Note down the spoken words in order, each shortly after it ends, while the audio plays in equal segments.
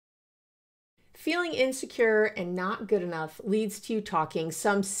Feeling insecure and not good enough leads to you talking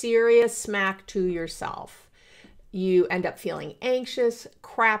some serious smack to yourself. You end up feeling anxious,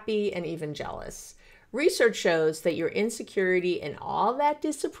 crappy, and even jealous. Research shows that your insecurity and all that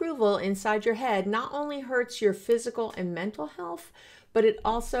disapproval inside your head not only hurts your physical and mental health, but it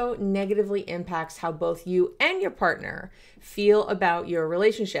also negatively impacts how both you and your partner feel about your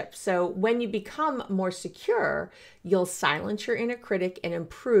relationship. So when you become more secure, you'll silence your inner critic and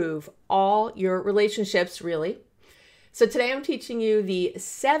improve all your relationships, really. So today I'm teaching you the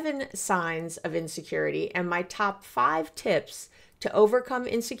 7 signs of insecurity and my top 5 tips to overcome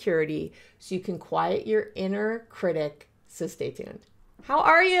insecurity so you can quiet your inner critic. So stay tuned. How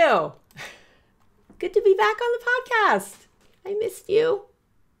are you? Good to be back on the podcast. I missed you.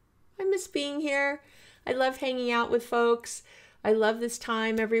 I miss being here. I love hanging out with folks. I love this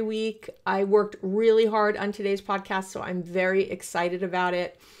time every week. I worked really hard on today's podcast, so I'm very excited about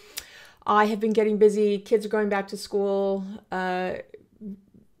it. I have been getting busy. Kids are going back to school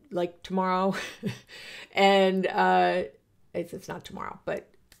like tomorrow. And it's not tomorrow,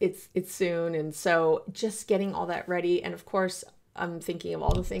 but it's soon. And so just getting all that ready. And of course, I'm thinking of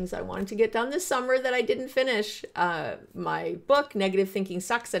all the things I wanted to get done this summer that I didn't finish. My book, Negative Thinking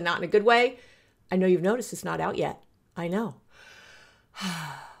Sucks, and Not in a Good Way. I know you've noticed it's not out yet. I know.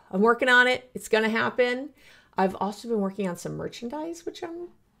 I'm working on it. It's going to happen. I've also been working on some merchandise, which I'm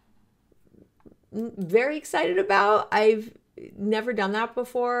very excited about. I've never done that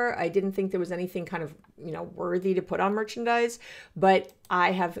before. I didn't think there was anything kind of, worthy to put on merchandise, but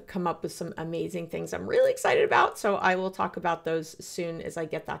I have come up with some amazing things I'm really excited about. So I will talk about those as soon as I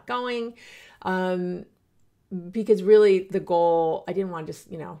get that going. Because really the goal, I didn't want to just,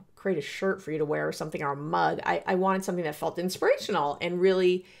 create a shirt for you to wear or something, or a mug. I wanted something that felt inspirational and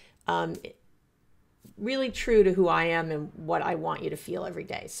really, really true to who I am and what I want you to feel every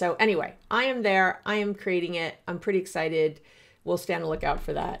day. So anyway, I am there. I am creating it. I'm pretty excited. We'll stand a lookout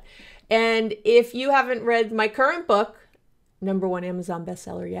for that. And if you haven't read my current book, #1 Amazon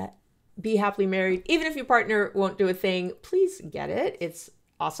bestseller yet, Be Happily Married, even if your partner won't do a thing, please get it. It's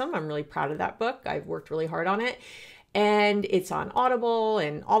awesome. I'm really proud of that book. I've worked really hard on it. And it's on Audible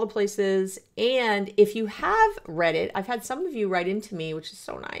and all the places. And if you have read it, I've had some of you write into me, which is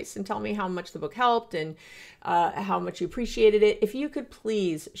so nice, and tell me how much the book helped and how much you appreciated it. If you could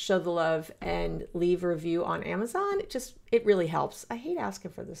please show the love and leave a review on Amazon, it really helps. I hate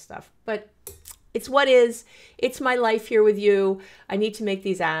asking for this stuff, but it's what is. It's my life here with you. I need to make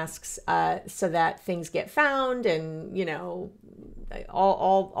these asks so that things get found and,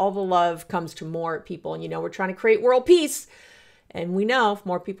 all the love comes to more people. And, we're trying to create world peace. And we know if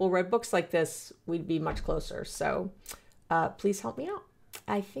more people read books like this, we'd be much closer. So please help me out.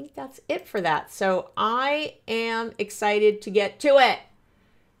 I think that's it for that. So I am excited to get to it.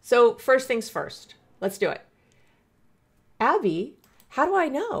 So first things first, let's do it. Abby, how do I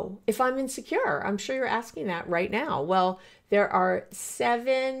know if I'm insecure? I'm sure you're asking that right now. Well, there are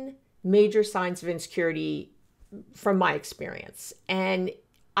 7 major signs of insecurity from my experience. And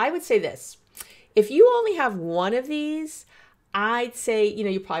I would say this, if you only have one of these, I'd say,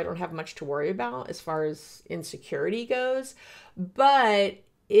 you probably don't have much to worry about as far as insecurity goes. But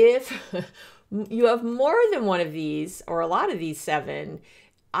if you have more than one of these, or a lot of these 7,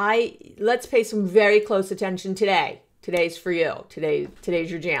 let's pay some very close attention today. Today's for you. Today's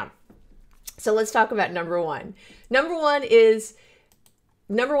your jam. So let's talk about #1.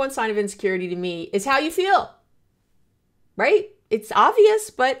 #1 sign of insecurity to me is how you feel. Right? It's obvious,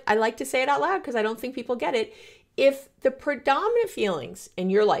 but I like to say it out loud because I don't think people get it. If the predominant feelings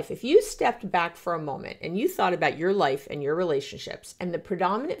in your life, if you stepped back for a moment and you thought about your life and your relationships, and the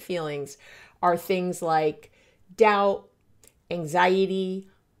predominant feelings are things like doubt, anxiety,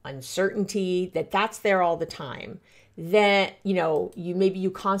 uncertainty, that's there all the time, that, maybe you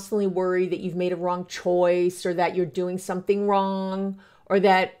constantly worry that you've made a wrong choice, or that you're doing something wrong, or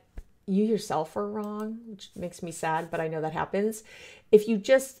that you yourself are wrong, which makes me sad, but I know that happens. If you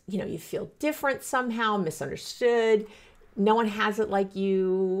just, you feel different somehow, misunderstood, no one has it like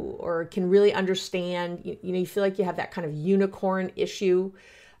you, or can really understand, you feel like you have that kind of unicorn issue,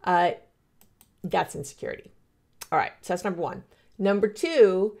 that's insecurity. All right, so that's #1.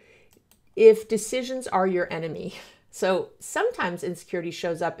 #2, if decisions are your enemy. So sometimes insecurity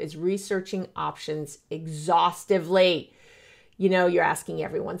shows up as researching options exhaustively. You're asking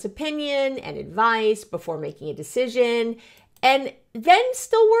everyone's opinion and advice before making a decision, and then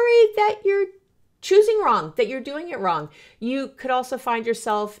still worried that you're choosing wrong, that you're doing it wrong. You could also find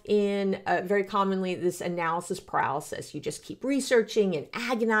yourself in very commonly this analysis paralysis. You just keep researching and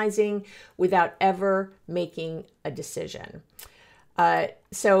agonizing without ever making a decision.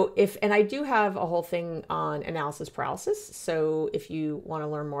 And I do have a whole thing on analysis paralysis. So if you want to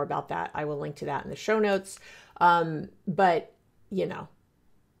learn more about that, I will link to that in the show notes. But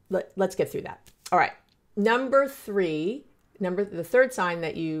let's get through that. All right. The third sign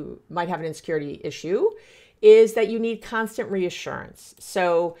that you might have an insecurity issue is that you need constant reassurance.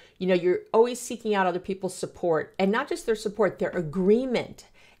 So, you're always seeking out other people's support, and not just their support, their agreement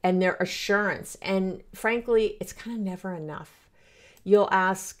and their assurance. And frankly, it's kind of never enough. You'll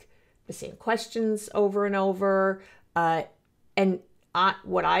ask the same questions over and over.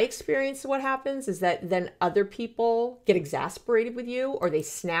 What I experience, what happens is that then other people get exasperated with you, or they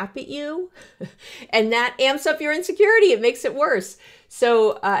snap at you, and that amps up your insecurity. It makes it worse.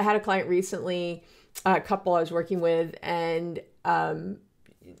 So I had a client recently, a couple I was working with, and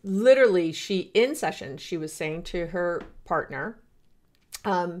literally in session, she was saying to her partner,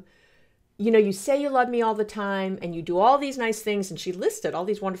 you say you love me all the time and you do all these nice things. And she listed all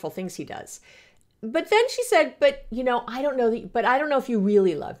these wonderful things he does. But then she said, I don't know if you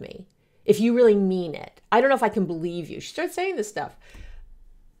really love me, if you really mean it. I don't know if I can believe you. She started saying this stuff.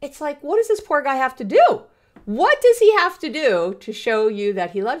 It's like, what does this poor guy have to do? What does he have to do to show you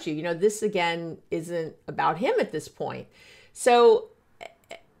that he loves you? This again isn't about him at this point. So,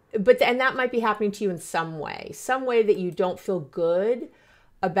 and that might be happening to you in some way that you don't feel good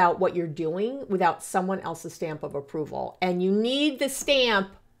about what you're doing without someone else's stamp of approval. And you need the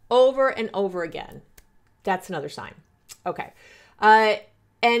stamp over and over again. That's another sign. Okay.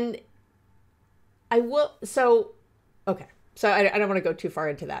 And I will, so I don't want to go too far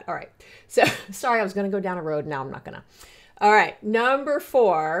into that. All right. So sorry, I was going to go down a road. Now I'm not going to. All right. Number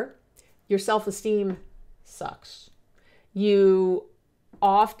 4, your self-esteem sucks. You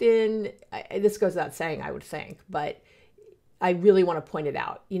often, this goes without saying, I would think, but I really want to point it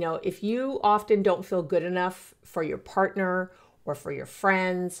out. If you often don't feel good enough for your partner or for your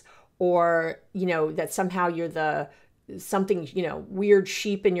friends, or, that somehow you're something weird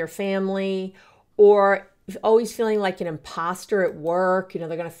sheep in your family, or always feeling like an imposter at work, they're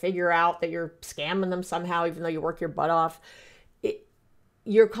going to figure out that you're scamming them somehow, even though you work your butt off.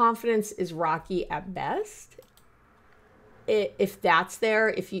 Your confidence is rocky at best. If that's there,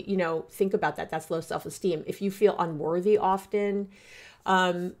 if you think about that, that's low self-esteem. If you feel unworthy often,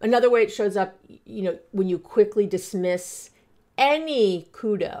 another way it shows up, when you quickly dismiss any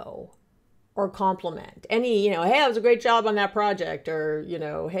kudo or compliment, hey, that was a great job on that project, or,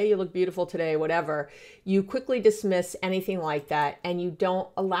 hey, you look beautiful today, whatever. You quickly dismiss anything like that, and you don't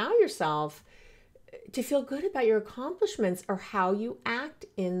allow yourself to feel good about your accomplishments or how you act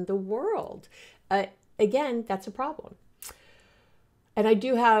in the world. Again, that's a problem. And I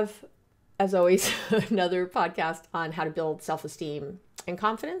do have, as always, another podcast on how to build self-esteem and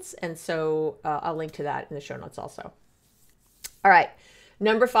confidence. And so I'll link to that in the show notes also. All right.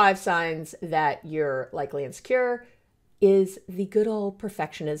 Number 5 signs that you're likely insecure is the good old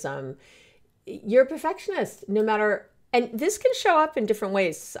perfectionism. You're a perfectionist, no matter, and this can show up in different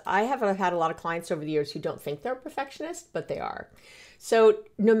ways. I have had a lot of clients over the years who don't think they're a perfectionist, but they are. So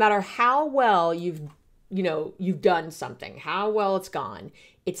no matter how well you've done something, how well it's gone,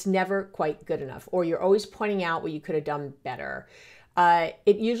 it's never quite good enough, or you're always pointing out what you could have done better.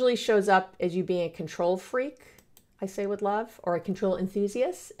 It usually shows up as you being a control freak, I say with love, or a control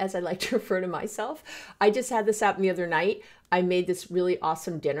enthusiast, as I like to refer to myself. I just had this happen the other night. I made this really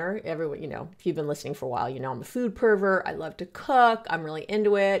awesome dinner. Everyone, if you've been listening for a while, I'm a food pervert. I love to cook. I'm really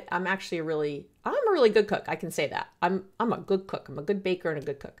into it. I'm a really good cook. I can say that. I'm a good cook. I'm a good baker and a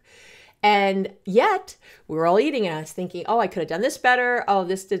good cook. And yet we were all eating and I was thinking, I could have done this better.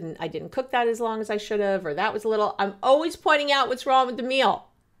 I didn't cook that as long as I should have, or that was I'm always pointing out what's wrong with the meal.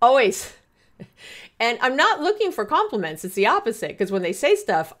 Always. And I'm not looking for compliments. It's the opposite. Because when they say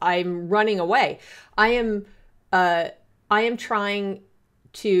stuff, I'm running away. I am trying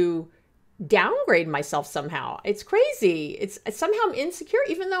to downgrade myself somehow. It's crazy. It's somehow I'm insecure,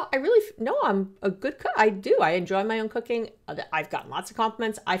 even though I really know I'm a good cook. I do. I enjoy my own cooking. I've gotten lots of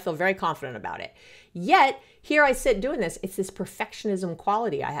compliments. I feel very confident about it. Yet here I sit doing this. It's this perfectionism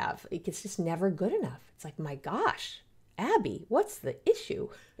quality I have. It's just never good enough. It's like, my gosh, Abby, what's the issue?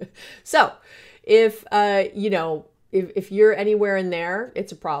 So if you're anywhere in there,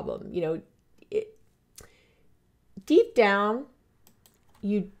 it's a problem. Deep down,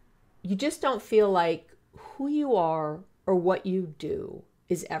 you just don't feel like who you are or what you do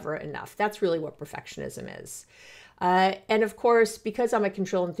is ever enough. That's really what perfectionism is. And of course, because I'm a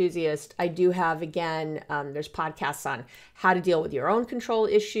control enthusiast, I do have, again, there's podcasts on how to deal with your own control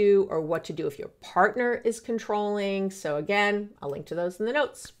issue or what to do if your partner is controlling. So again, I'll link to those in the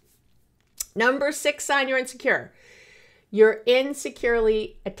notes. Number 6 sign you're insecure. You're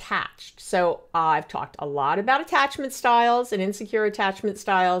insecurely attached. So I've talked a lot about attachment styles and insecure attachment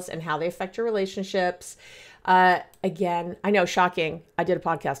styles and how they affect your relationships. Again, I know, shocking. I did a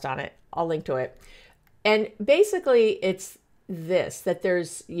podcast on it. I'll link to it. And basically it's this, that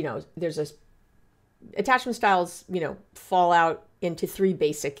there's a attachment styles, fall out into three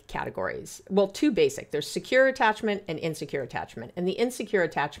basic categories. Well, two basic. There's secure attachment and insecure attachment. And the insecure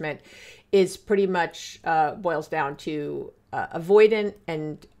attachment is pretty much boils down to avoidant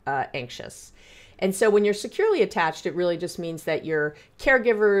and anxious. And so when you're securely attached, it really just means that your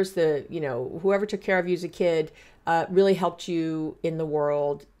caregivers, whoever took care of you as a kid, really helped you in the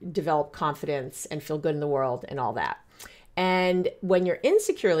world, develop confidence and feel good in the world and all that. And when you're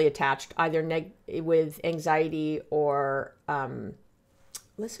insecurely attached, either with anxiety or,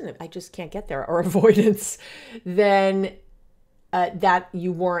 I just can't get there, or avoidance, then that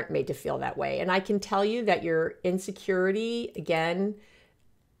you weren't made to feel that way. And I can tell you that your insecurity, again,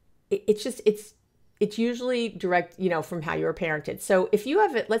 it's usually direct, from how you were parented. So if you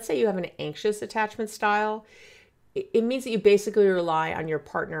have let's say you have an anxious attachment style, it means that you basically rely on your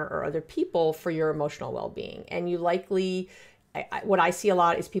partner or other people for your emotional well-being. And you likely, what I see a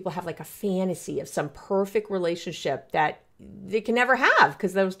lot is people have like a fantasy of some perfect relationship that they can never have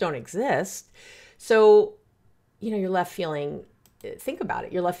because those don't exist. So, you're left feeling, think about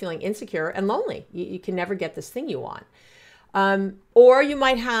it, you're left feeling insecure and lonely. You can never get this thing you want. Or you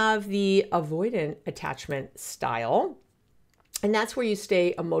might have the avoidant attachment style. And that's where you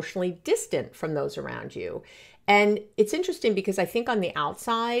stay emotionally distant from those around you. And it's interesting because I think on the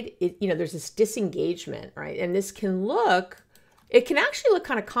outside, there's this disengagement, right? And this can actually look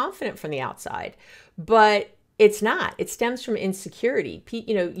kind of confident from the outside, but it's not. It stems from insecurity.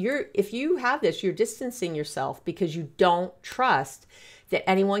 If you have this, you're distancing yourself because you don't trust that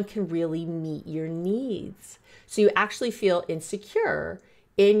anyone can really meet your needs. So you actually feel insecure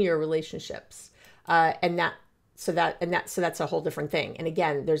in your relationships. So that's a whole different thing. And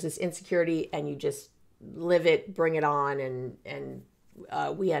again, there's this insecurity and you just live it, bring it on, and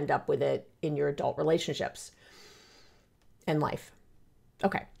we end up with it in your adult relationships and life.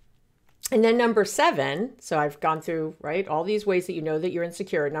 Okay. And then number 7, so I've gone through, right, all these ways that you know that you're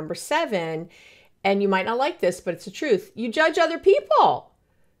insecure. Number 7, and you might not like this, but it's the truth. You judge other people.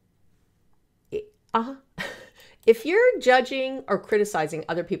 If you're judging or criticizing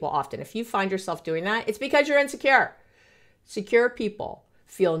other people often, if you find yourself doing that, it's because you're insecure. Secure people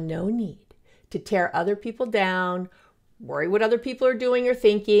feel no need to tear other people down, worry what other people are doing or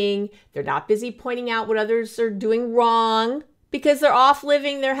thinking. They're not busy pointing out what others are doing wrong because they're off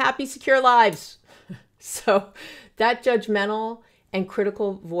living their happy, secure lives. So that judgmental and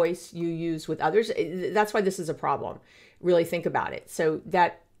critical voice you use with others, that's why this is a problem. Really think about it. So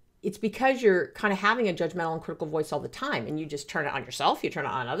that it's because you're kind of having a judgmental and critical voice all the time, and you just turn it on yourself, you turn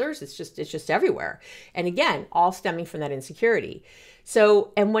it on others. It's just everywhere. And again, all stemming from that insecurity.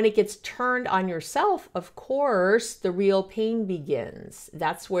 So, and when it gets turned on yourself, of course, the real pain begins.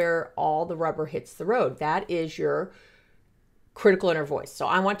 That's where all the rubber hits the road. That is your critical inner voice. So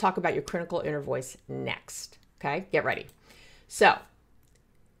I want to talk about your critical inner voice next. Okay, get ready. So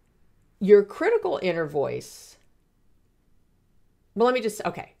your critical inner voice,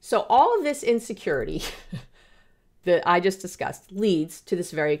 so all of this insecurity that I just discussed leads to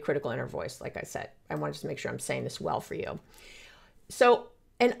this very critical inner voice. Like I said, I want to just make sure I'm saying this well for you. So,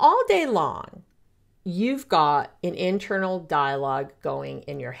 and all day long, you've got an internal dialogue going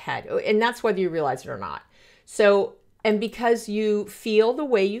in your head, and that's whether you realize it or not. So, and because you feel the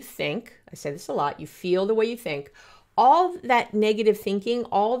way you think, I say this a lot, you feel the way you think, all that negative thinking,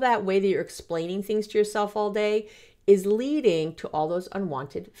 all that way that you're explaining things to yourself all day is leading to all those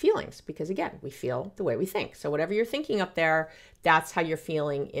unwanted feelings. Because again, we feel the way we think. So whatever you're thinking up there, that's how you're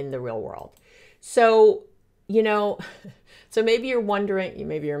feeling in the real world. So, so maybe you're wondering,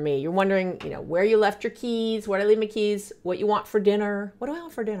 maybe you're me, you're wondering, where you left your keys, where did I leave my keys, what you want for dinner, what do I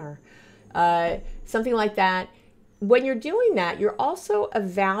want for dinner? Something like that. When you're doing that, you're also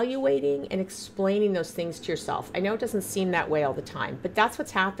evaluating and explaining those things to yourself. I know it doesn't seem that way all the time, but that's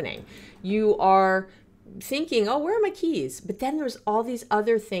what's happening. You are thinking, oh, where are my keys? But then there's all these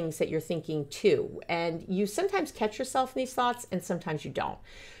other things that you're thinking too. And you sometimes catch yourself in these thoughts and sometimes you don't.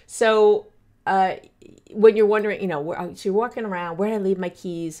 So when you're wondering, so you're walking around, where did I leave my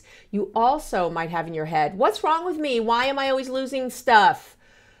keys? You also might have in your head, what's wrong with me? Why am I always losing stuff?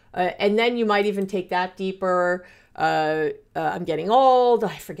 And then you might even take that deeper. I'm getting old.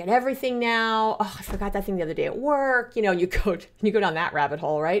 I forget everything now. Oh, I forgot that thing the other day at work. You go down that rabbit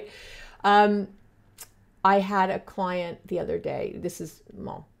hole, right? I had a client the other day. This is,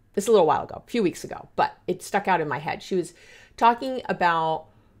 This is a little while ago, a few weeks ago, but it stuck out in my head. She was talking about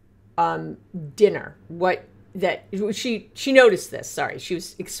dinner. She noticed this. Sorry, she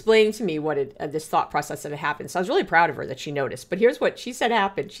was explaining to me this thought process that had happened. So I was really proud of her that she noticed. But here's what she said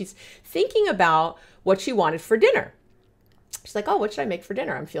happened. She's thinking about what she wanted for dinner. She's like, oh, what should I make for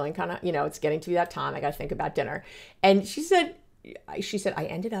dinner? I'm feeling kind of, it's getting to be that time. I got to think about dinner. And she said, I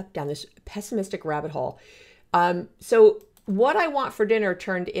ended up down this pessimistic rabbit hole. So what I want for dinner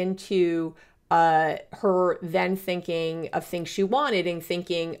turned into her then thinking of things she wanted and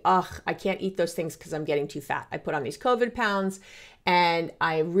thinking, ugh, I can't eat those things because I'm getting too fat. I put on these COVID pounds and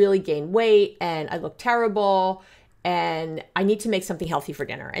I really gained weight and I look terrible and I need to make something healthy for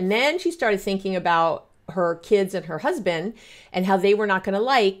dinner. And then she started thinking about her kids and her husband and how they were not going to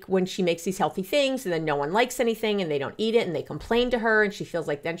like when she makes these healthy things and then no one likes anything and they don't eat it and they complain to her and she feels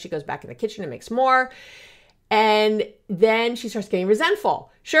like then she goes back in the kitchen and makes more. And then she starts getting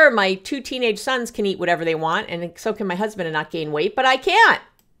resentful. Sure, my 2 teenage sons can eat whatever they want and so can my husband and not gain weight, but I can't,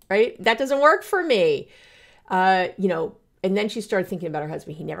 right? That doesn't work for me. And then she started thinking about her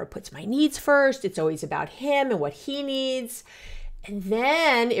husband. He never puts my needs first. It's always about him and what he needs. And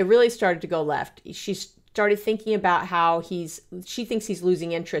then it really started to go left. She started thinking about how she thinks he's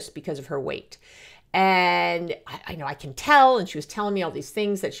losing interest because of her weight. And I know I can tell. And she was telling me all these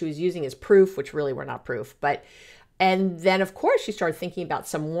things that she was using as proof, which really were not proof. And then, of course, she started thinking about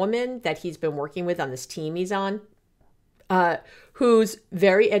some woman that he's been working with on this team he's on, who's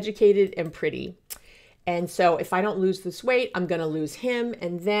very educated and pretty. And so if I don't lose this weight, I'm going to lose him.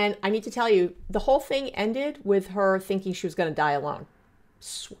 And then I need to tell you, the whole thing ended with her thinking she was going to die alone.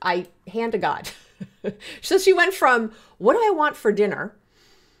 Hand to God. So she went from, what do I want for dinner,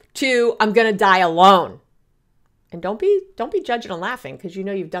 to I'm going to die alone. And don't be judging and laughing because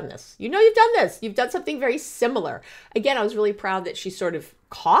you've done this. You've done this. You've done something very similar. Again, I was really proud that she sort of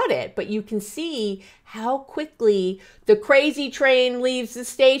caught it, but you can see how quickly the crazy train leaves the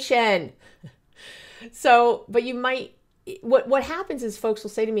station. So, but you might, what happens is folks will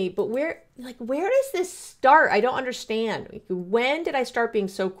say to me, but where does this start? I don't understand. When did I start being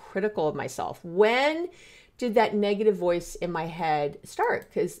so critical of myself? When did that negative voice in my head start?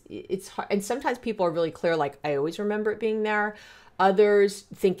 Because it's hard. And sometimes people are really clear, like, I always remember it being there. Others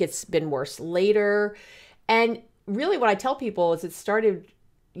think it's been worse later. And really what I tell people is it started,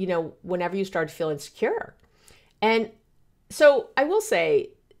 whenever you start to feel insecure. And so I will say,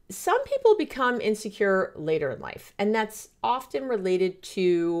 some people become insecure later in life, and that's often related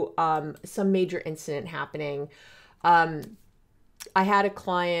to some major incident happening. I had a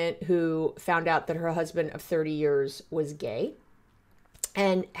client who found out that her husband of 30 years was gay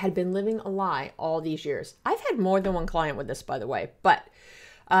and had been living a lie all these years. I've had more than one client with this, by the way, but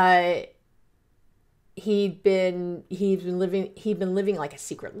he'd been living like a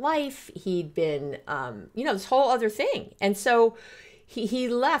secret life. He'd been, this whole other thing. And so he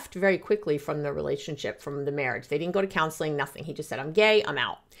left very quickly from the relationship, from the marriage. They didn't go to counseling, nothing. He just said, I'm gay, I'm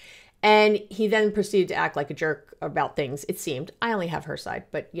out. And he then proceeded to act like a jerk about things, it seemed. I only have her side,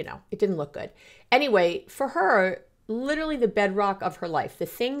 but, it didn't look good. Anyway, for her, literally the bedrock of her life, the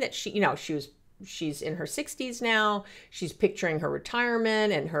thing that she's in her 60s now. She's picturing her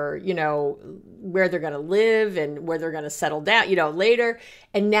retirement and her, where they're going to live and where they're going to settle down, later.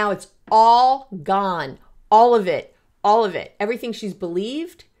 And now it's all gone. All of it. Everything she's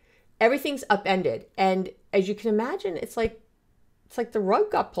believed, everything's upended. And as you can imagine, it's like the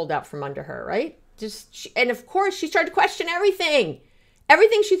rug got pulled out from under her, right? And of course she started to question everything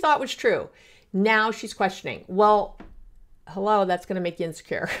she thought was true. Now she's questioning, well, hello, that's going to make you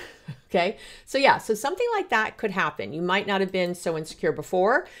insecure. Okay. So something like that could happen. You might not have been so insecure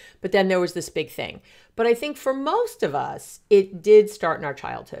before, but then there was this big thing. But I think for most of us, it did start in our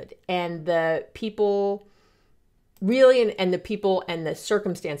childhood, and the people really, and the people and the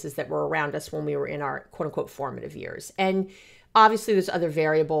circumstances that were around us when we were in our quote unquote formative years. And obviously there's other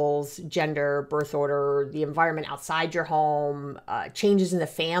variables, gender, birth order, the environment outside your home, changes in the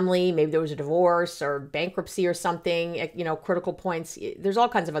family. Maybe there was a divorce or bankruptcy or something, critical points. There's all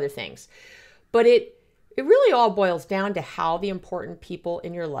kinds of other things. But it really all boils down to how the important people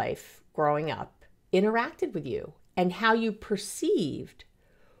in your life growing up interacted with you and how you perceived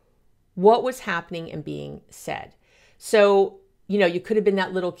what was happening and being said. So, you could have been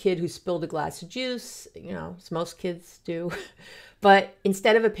that little kid who spilled a glass of juice, as most kids do. But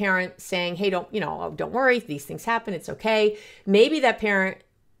instead of a parent saying, hey, don't worry, these things happen, it's okay. Maybe that parent,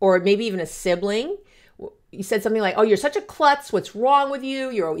 or maybe even a sibling, you said something like, oh, you're such a klutz, what's wrong with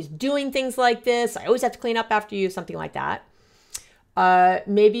you? You're always doing things like this. I always have to clean up after you, something like that.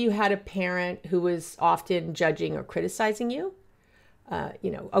 Maybe you had a parent who was often judging or criticizing you.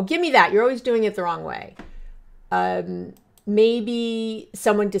 Oh, give me that. You're always doing it the wrong way. Maybe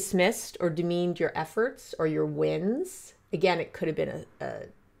someone dismissed or demeaned your efforts or your wins. Again, it could have been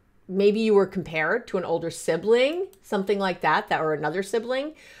maybe you were compared to an older sibling, something like that, or another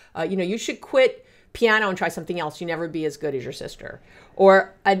sibling. You should quit piano and try something else. You never be as good as your sister.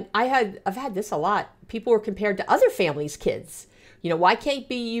 Or I've had this a lot. People were compared to other families' kids. Why can't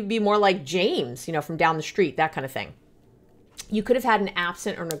you be more like James, from down the street, that kind of thing. You could have had an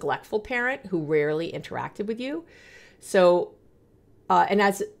absent or neglectful parent who rarely interacted with you. So, and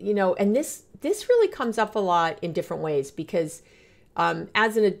as and this really comes up a lot in different ways because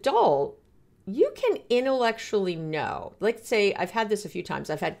as an adult, you can intellectually know. Let's say I've had this a few times.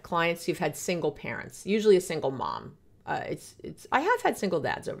 I've had clients who've had single parents, usually a single mom. I have had single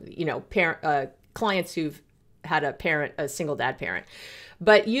dads over the clients who've had a single dad parent,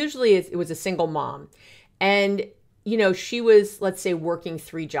 but usually it was a single mom, and she was, let's say, working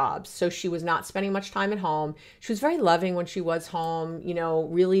 3 jobs. So she was not spending much time at home. She was very loving when she was home,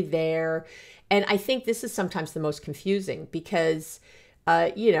 really there. And I think this is sometimes the most confusing because,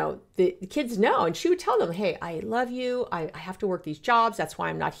 the kids know, and she would tell them, hey, I love you. I have to work these jobs. That's why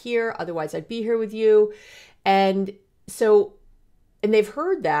I'm not here. Otherwise I'd be here with you. And they've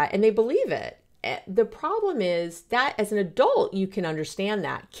heard that and they believe it. The problem is that as an adult, you can understand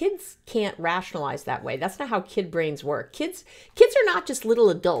that. Kids can't rationalize that way. That's not how kid brains work. Kids are not just little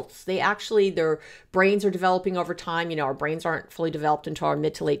adults. Their brains are developing over time. Our brains aren't fully developed until our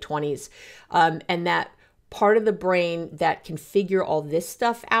mid to late 20s. And that part of the brain that can figure all this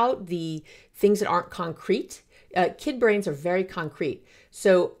stuff out, the things that aren't concrete, kid brains are very concrete.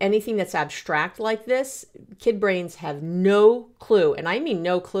 So anything that's abstract like this, kid brains have no clue, and I mean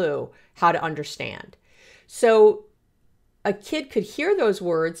no clue, how to understand. So a kid could hear those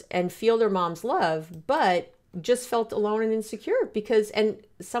words and feel their mom's love, but just felt alone and insecure and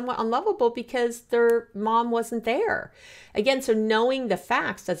somewhat unlovable because their mom wasn't there. Again, so knowing the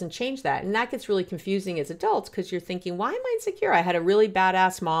facts doesn't change that. And that gets really confusing as adults because you're thinking, why am I insecure? I had a really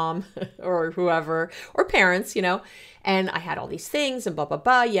badass mom or whoever, or parents, and I had all these things and blah, blah,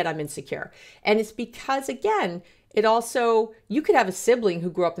 blah, yet I'm insecure. And it's because, again, you could have a sibling who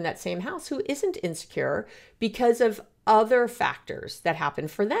grew up in that same house who isn't insecure because of other factors that happen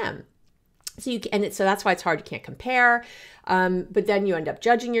for them. So that's why it's hard. You can't compare. But then you end up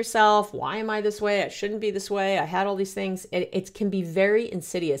judging yourself. Why am I this way? I shouldn't be this way. I had all these things. It can be very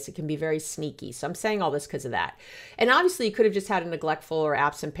insidious. It can be very sneaky. So I'm saying all this because of that. And obviously you could have just had a neglectful or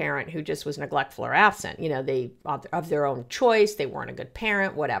absent parent who just was neglectful or absent. They of their own choice. They weren't a good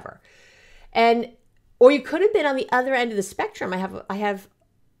parent, whatever. Or you could have been on the other end of the spectrum. I have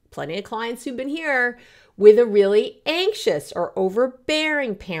plenty of clients who've been here with a really anxious or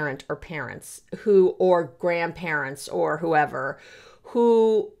overbearing parent or parents or grandparents or whoever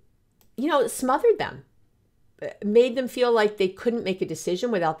who, smothered them, made them feel like they couldn't make a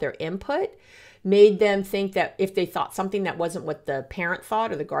decision without their input, made them think that if they thought something that wasn't what the parent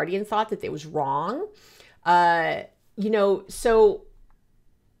thought or the guardian thought, that it was wrong. So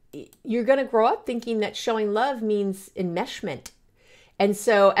you're going to grow up thinking that showing love means enmeshment. And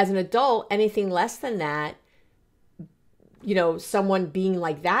so as an adult, anything less than that, someone being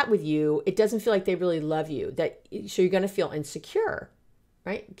like that with you, it doesn't feel like they really love you. So you're going to feel insecure,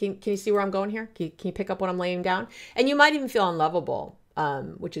 right? Can you see where I'm going here? Can you pick up what I'm laying down? And you might even feel unlovable,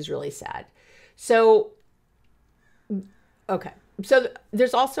 which is really sad. So, okay. So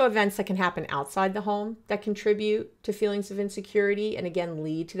there's also events that can happen outside the home that contribute to feelings of insecurity and again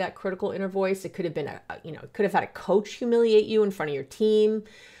lead to that critical inner voice. It could have been could have had a coach humiliate you in front of your team,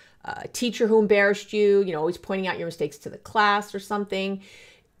 a teacher who embarrassed you, always pointing out your mistakes to the class or something.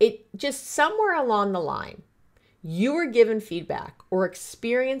 It just somewhere along the line, you were given feedback or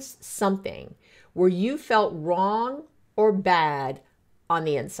experienced something where you felt wrong or bad on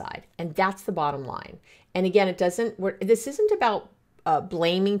the inside. And that's the bottom line. And again, this isn't about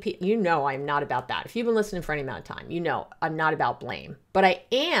blaming people. I'm not about that. If you've been listening for any amount of time, I'm not about blame, but I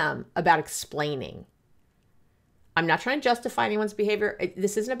am about explaining. I'm not trying to justify anyone's behavior.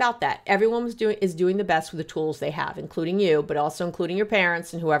 This isn't about that. Everyone is doing the best with the tools they have, including you, but also including your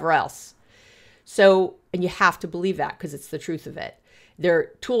parents and whoever else. So, and you have to believe that because it's the truth of it. Their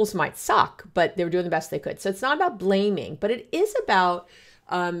tools might suck, but they were doing the best they could. So it's not about blaming, but it is about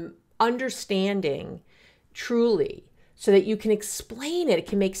understanding truly so that you can explain it. It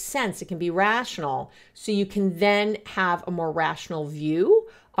can make sense. It can be rational. So you can then have a more rational view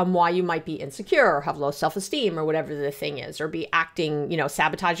on why you might be insecure or have low self-esteem or whatever the thing is, or be acting,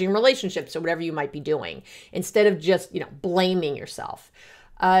 sabotaging relationships or whatever you might be doing instead of just, blaming yourself.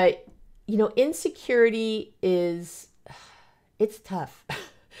 Insecurity It's tough.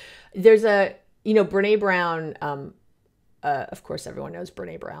 There's a, Brene Brown, of course, everyone knows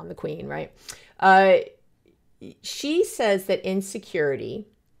Brene Brown, the queen, right? She says that insecurity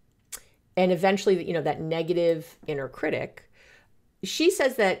and eventually, that negative inner critic, she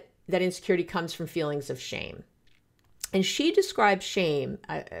says that insecurity comes from feelings of shame. And she describes shame,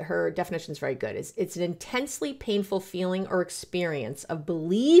 her definition is very good. It's an intensely painful feeling or experience of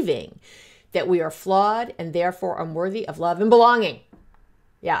believing that we are flawed and therefore unworthy of love and belonging.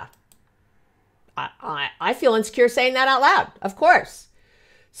 Yeah. I feel insecure saying that out loud, of course.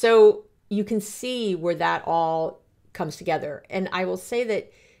 So you can see where that all comes together. And I will say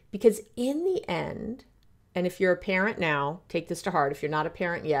that because in the end, and if you're a parent now, take this to heart. If you're not a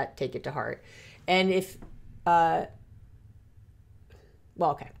parent yet, take it to heart. And if, okay,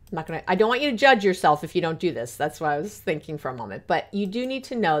 I don't want you to judge yourself if you don't do this. That's what I was thinking for a moment. But you do need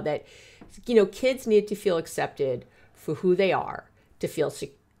to know that, kids need to feel accepted for who they are to feel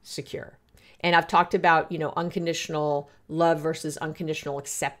secure. And I've talked about, unconditional love versus unconditional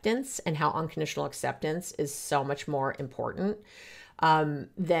acceptance, and how unconditional acceptance is so much more important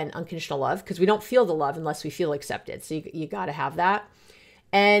than unconditional love, because we don't feel the love unless we feel accepted. So you got to have that.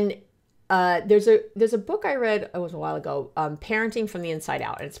 And there's a book I read, it was a while ago, Parenting from the Inside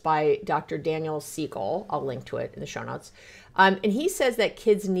Out. And it's by Dr. Daniel Siegel. I'll link to it in the show notes. And he says that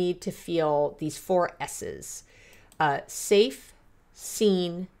kids need to feel these 4 S's: safe,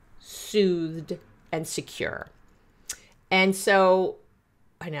 seen, soothed, and secure. And so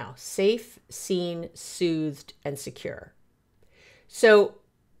I know, safe, seen, soothed, and secure. So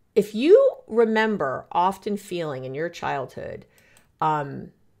if you remember often feeling in your childhood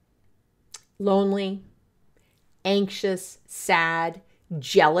lonely, anxious, sad,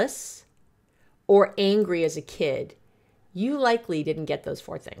 jealous, or angry as a kid, you likely didn't get those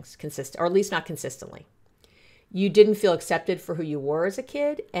 4 things or at least not consistently. You didn't feel accepted for who you were as a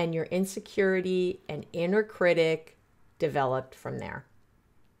kid, and your insecurity and inner critic developed from there.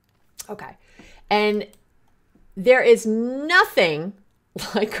 Okay. And there is nothing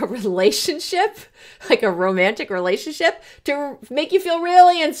like a relationship, like a romantic relationship, to make you feel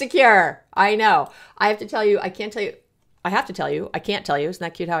really insecure. I know. I have to tell you, I can't tell you. I have to tell you, I can't tell you. Isn't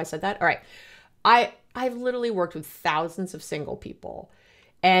that cute how I said that? All right. I've literally worked with thousands of single people.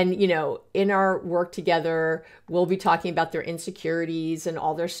 And, in our work together, we'll be talking about their insecurities and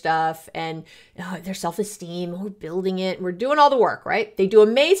all their stuff and their self-esteem. We're building it. We're doing all the work, right? They do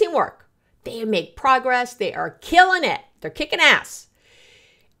amazing work. They make progress. They are killing it. They're kicking ass.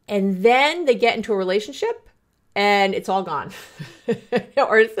 And then they get into a relationship and it's all gone.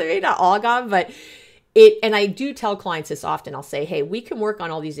 Or it's maybe not all gone, but and I do tell clients this often. I'll say, hey, we can work on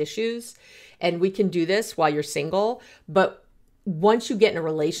all these issues and we can do this while you're single, but once you get in a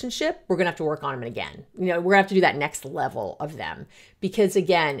relationship, we're going to have to work on them again. We're going to have to do that next level of them, because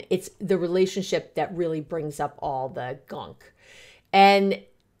again, it's the relationship that really brings up all the gunk. And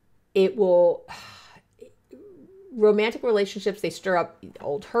romantic relationships, they stir up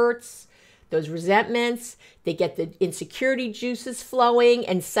old hurts, those resentments, they get the insecurity juices flowing,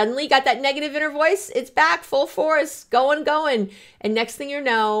 and suddenly you got that negative inner voice. It's back full force, going. And next thing you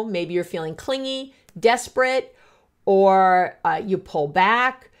know, maybe you're feeling clingy, desperate, or you pull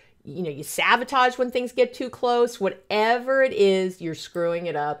back, you sabotage when things get too close. Whatever it is, you're screwing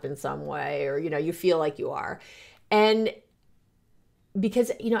it up in some way, or, you feel like you are. And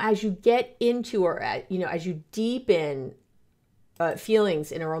because, as you get into, or, as you deepen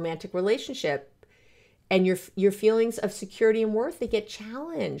feelings in a romantic relationship, and your feelings of security and worth, they get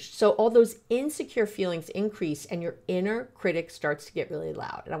challenged. So all those insecure feelings increase and your inner critic starts to get really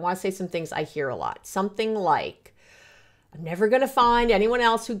loud. And I want to say some things I hear a lot. Something like, I'm never going to find anyone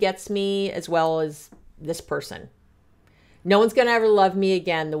else who gets me as well as this person. No one's going to ever love me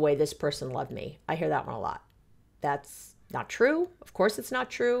again the way this person loved me. I hear that one a lot. That's not true. Of course it's not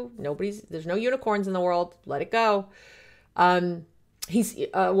true. There's no unicorns in the world. Let it go. He's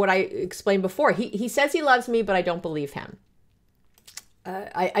what I explained before. He says he loves me, but I don't believe him.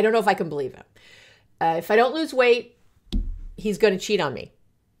 I don't know if I can believe him. If I don't lose weight, he's going to cheat on me.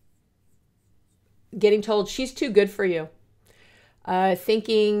 Getting told she's too good for you.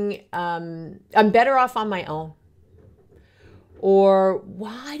 Thinking I'm better off on my own. Or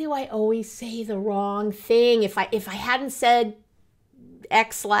why do I always say the wrong thing? If I hadn't said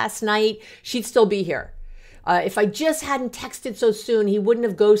X last night, she'd still be here. If I just hadn't texted so soon, he wouldn't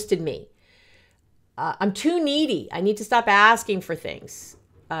have ghosted me. I'm too needy. I need to stop asking for things.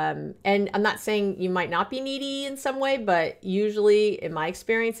 And I'm not saying you might not be needy in some way, but usually in my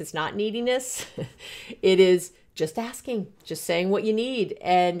experience, it's not neediness. It is just asking, just saying what you need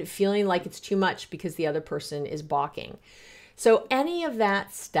and feeling like it's too much because the other person is balking. So any of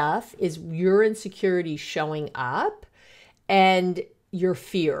that stuff is your insecurity showing up and your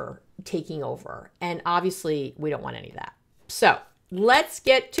fear taking over. And obviously, we don't want any of that. So let's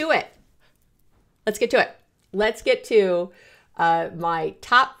get to it. Let's get to my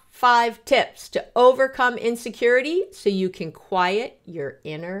top 5 tips to overcome insecurity so you can quiet your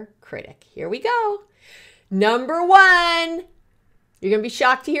inner critic. Here we go. Number 1. You're going to be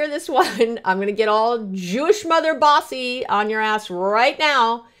shocked to hear this one. I'm going to get all Jewish mother bossy on your ass right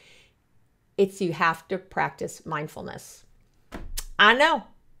now. It's you have to practice mindfulness. I know.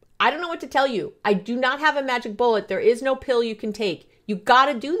 I don't know what to tell you. I do not have a magic bullet. There is no pill you can take. You got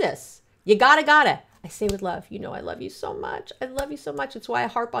to do this. You gotta. I say with love, you know I love you so much. I love you so much. It's why I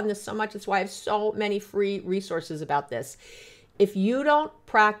harp on this so much. It's why I have so many free resources about this. If you don't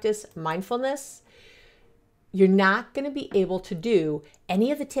practice mindfulness, you're not going to be able to do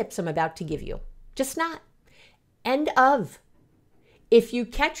any of the tips I'm about to give you. Just not. End of. If you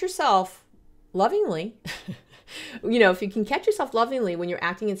catch yourself lovingly, if you can catch yourself lovingly when you're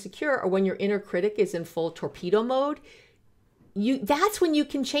acting insecure or when your inner critic is in full torpedo mode, that's when you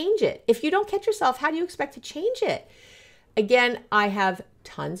can change it. If you don't catch yourself, how do you expect to change it? Again, I have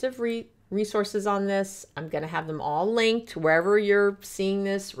tons of resources on this. I'm going to have them all linked wherever you're seeing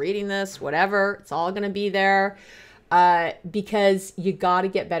this, reading this, whatever. It's all going to be there because you got to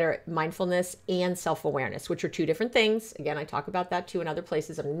get better at mindfulness and self-awareness, which are 2 different things. Again, I talk about that too in other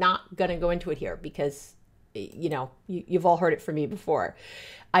places. I'm not going to go into it here because, you've all heard it from me before.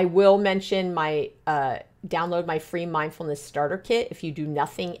 I will mention my download my free mindfulness starter kit if you do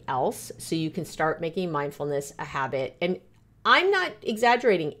nothing else, so you can start making mindfulness a habit. And I'm not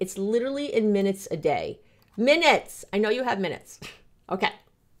exaggerating. It's literally in minutes a day. Minutes. I know you have minutes. Okay.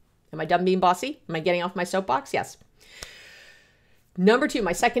 Am I done being bossy? Am I getting off my soapbox? Yes. Number 2,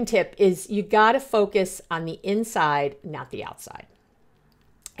 my second tip is you got to focus on the inside, not the outside.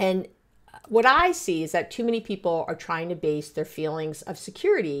 And what I see is that too many people are trying to base their feelings of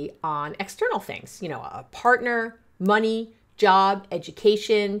security on external things, a partner, money, job,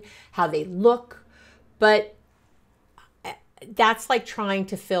 education, how they look. But that's like trying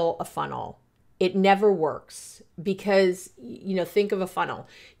to fill a funnel. It never works because, think of a funnel.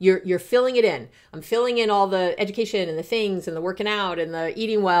 You're filling it in. I'm filling in all the education and the things and the working out and the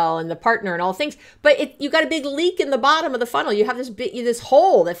eating well and the partner and all things. But you got a big leak in the bottom of the funnel. You have this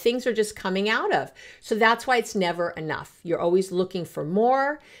hole that things are just coming out of. So that's why it's never enough. You're always looking for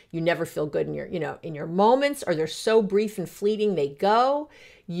more. You never feel good in in your moments, or they're so brief and fleeting they go.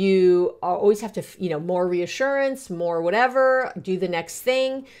 You always have to, more reassurance, more whatever, do the next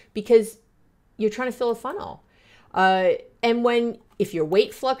thing because you're trying to fill a funnel. And if your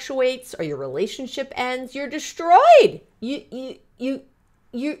weight fluctuates or your relationship ends, you're destroyed.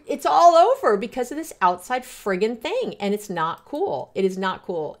 It's all over because of this outside friggin' thing. And it's not cool. It is not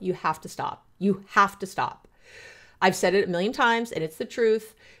cool. You have to stop. You have to stop. I've said it a million times and it's the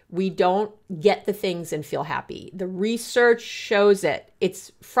truth. We don't get the things and feel happy. The research shows it.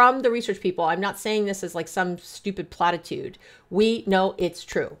 It's from the research people. I'm not saying this as like some stupid platitude. We know it's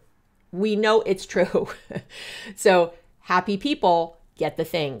true. We know it's true. So happy people get the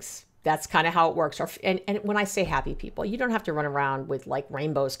things. That's kind of how it works. And when I say happy people, you don't have to run around with like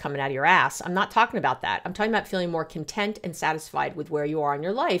rainbows coming out of your ass. I'm not talking about that. I'm talking about feeling more content and satisfied with where you are in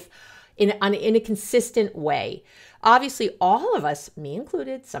your life in a consistent way. Obviously, all of us, me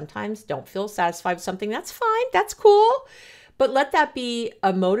included, sometimes don't feel satisfied with something. That's fine. That's cool. But let that be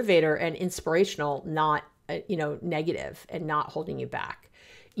a motivator and inspirational, not, negative and not holding you back.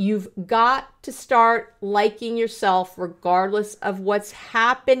 You've got to start liking yourself regardless of what's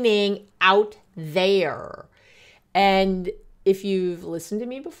happening out there. And if you've listened to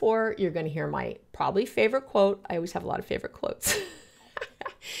me before, you're going to hear my probably favorite quote. I always have a lot of favorite quotes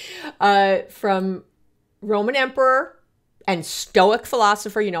from Roman emperor and Stoic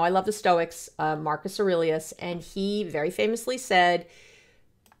philosopher. I love the Stoics, Marcus Aurelius. And he very famously said,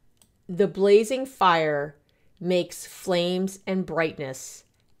 "The blazing fire makes flames and brightness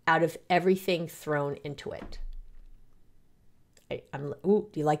out of everything thrown into it." Do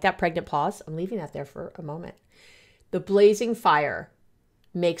you like that pregnant pause? I'm leaving that there for a moment. The blazing fire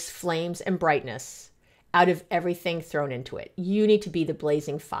makes flames and brightness out of everything thrown into it. You need to be the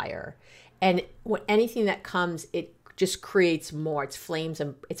blazing fire. And anything that comes, it just creates more. It's flames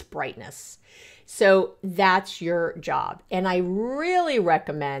and it's brightness. So that's your job. And I really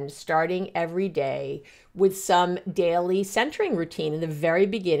recommend starting every day with some daily centering routine in the very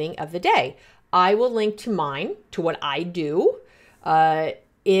beginning of the day. I will link to mine, to what I do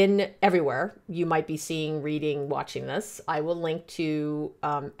in everywhere you might be seeing, reading, watching this, I will link to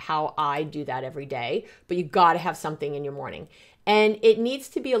how I do that every day. But you got to have something in your morning. And it needs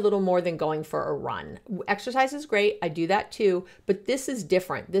to be a little more than going for a run. Exercise is great. I do that too. But this is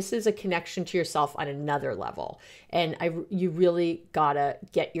different. This is a connection to yourself on another level. And you really got to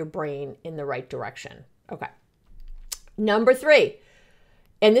get your brain in the right direction. Okay. Number 3.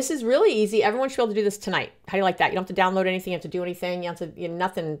 And this is really easy. Everyone should be able to do this tonight. How do you like that? You don't have to download anything. You have to do anything. You have to,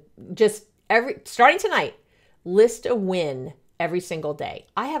 nothing. Just starting tonight, list a win every single day.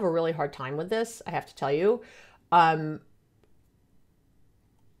 I have a really hard time with this, I have to tell you.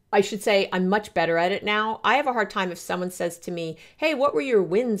 I should say I'm much better at it now. I have a hard time if someone says to me, hey, what were your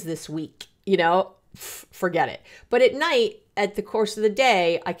wins this week? Forget it. But at night, at the course of the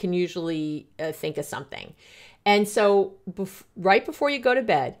day, I can usually think of something. And so right before you go to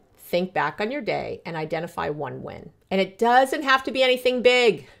bed, think back on your day and identify one win. And it doesn't have to be anything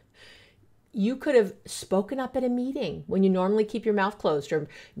big. You could have spoken up at a meeting when you normally keep your mouth closed, or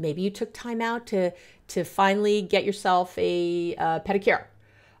maybe you took time out to finally get yourself a pedicure.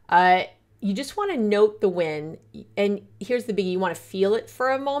 You just want to note the win. And here's the biggie. You want to feel it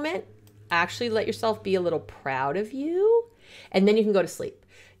for a moment. Actually let yourself be a little proud of you. And then you can go to sleep.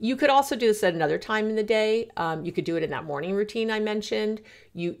 You could also do this at another time in the day. You could do it in that morning routine I mentioned,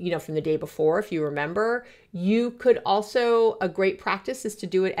 from the day before, if you remember. You could also, a great practice is to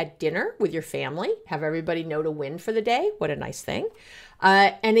do it at dinner with your family. Have everybody know to win for the day. What a nice thing.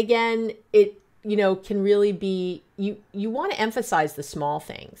 And again, it can really be, you want to emphasize the small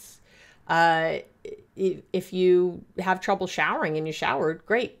things. If you have trouble showering and you showered,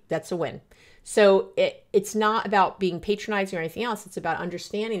 great, that's a win. So it's not about being patronizing or anything else. It's about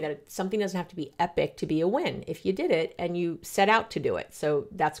understanding that something doesn't have to be epic to be a win if you did it and you set out to do it. So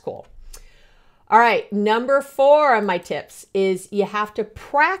that's cool. All right, number 4 on my tips is you have to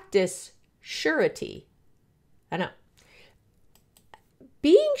practice surety. I know.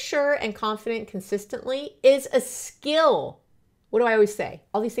 Being sure and confident consistently is a skill. What do I always say?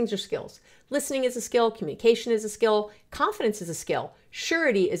 All these things are skills. Listening is a skill. Communication is a skill. Confidence is a skill.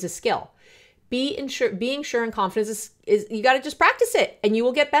 Surety is a skill. Being sure and confident is you got to just practice it and you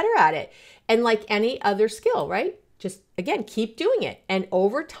will get better at it. And like any other skill, right? Just, again, keep doing it. And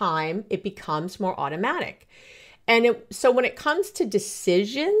over time, it becomes more automatic. And so when it comes to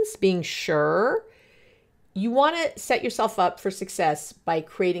decisions, being sure, you want to set yourself up for success by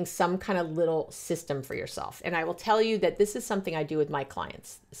creating some kind of little system for yourself. And I will tell you that this is something I do with my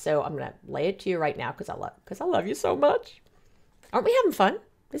clients. So I'm going to lay it to you right now because I love you so much. Aren't we having fun?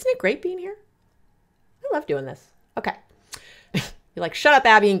 Isn't it great being here? I love doing this. Okay. You're like, shut up,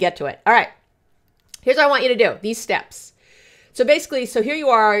 Abby, and get to it. All right. Here's what I want you to do. These steps. So basically, here you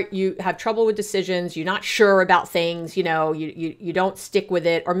are, you have trouble with decisions, you're not sure about things, you don't stick with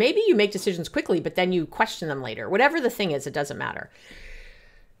it, or maybe you make decisions quickly, but then you question them later. Whatever the thing is, it doesn't matter.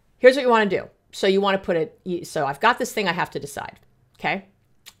 Here's what you want to do. So you want to put it, so I've got this thing I have to decide, okay?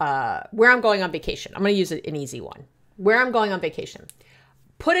 Where I'm going on vacation. I'm going to use an easy one. Where I'm going on vacation.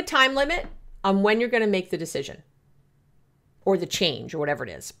 Put a time limit on when you're going to make the decision or the change or whatever it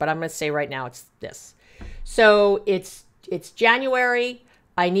is. But I'm going to say right now it's this. So it's January.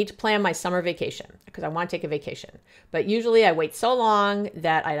 I need to plan my summer vacation because I want to take a vacation. But usually I wait so long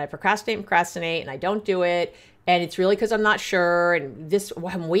that I procrastinate and I don't do it. And it's really because I'm not sure. And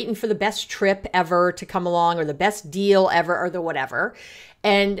I'm waiting for the best trip ever to come along or the best deal ever or the whatever.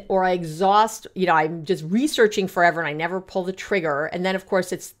 Or I exhaust, I'm just researching forever and I never pull the trigger. And then of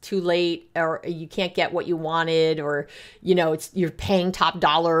course it's too late or you can't get what you wanted or, you're paying top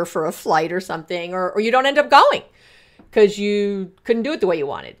dollar for a flight or something or you don't end up going because you couldn't do it the way you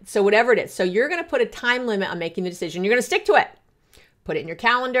wanted. So whatever it is. So you're going to put a time limit on making the decision. You're going to stick to it. Put it in your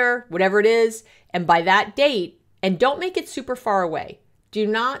calendar, whatever it is. And by that date, and don't make it super far away. Do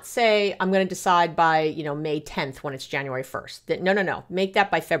not say, I'm going to decide by, May 10th when it's January 1st. No. Make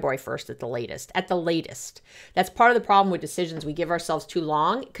that by February 1st at the latest. That's part of the problem with decisions. We give ourselves too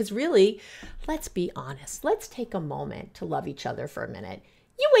long because really, let's be honest. Let's take a moment to love each other for a minute.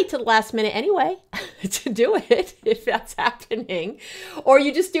 You wait till the last minute anyway to do it if that's happening. Or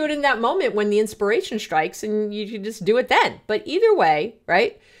you just do it in that moment when the inspiration strikes and you can just do it then. But either way,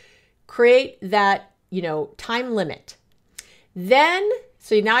 right? Create that, time limit. Then,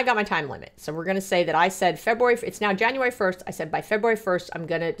 so now I got my time limit. So we're going to say that I said it's now January 1st. I said by February 1st, I'm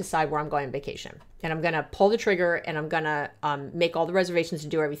going to decide where I'm going on vacation. And I'm going to pull the trigger and I'm going to make all the reservations and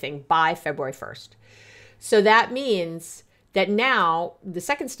do everything by February 1st. So that means that now the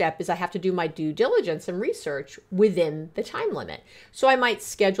second step is I have to do my due diligence and research within the time limit. So I might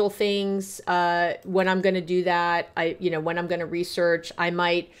schedule things when I'm going to do that. When I'm going to research, I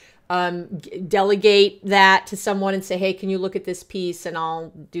might delegate that to someone and say, hey, can you look at this piece and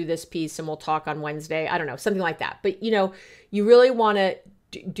I'll do this piece and we'll talk on Wednesday. I don't know, something like that. But, you really want to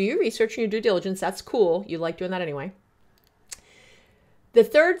do your research and your due diligence. That's cool. You like doing that anyway. The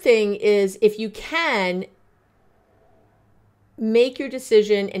third thing is, if you can, make your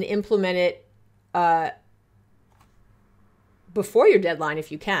decision and implement it before your deadline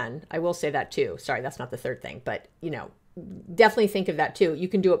if you can. I will say that too. Sorry, that's not the third thing, but definitely think of that too. You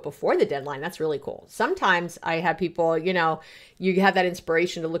can do it before the deadline. That's really cool. Sometimes I have people, you have that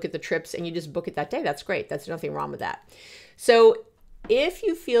inspiration to look at the trips and you just book it that day. That's great. That's nothing wrong with that. So if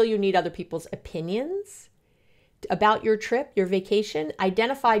you feel you need other people's opinions about your trip, your vacation,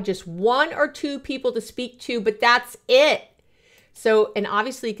 identify just 1 or 2 people to speak to, but that's it. So, and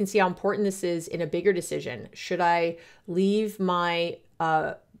obviously you can see how important this is in a bigger decision. Should I leave my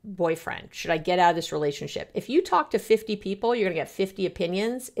boyfriend? Should I get out of this relationship? If you talk to 50 people, you're going to get 50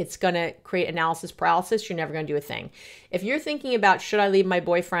 opinions. It's going to create analysis paralysis. You're never going to do a thing. If you're thinking about, should I leave my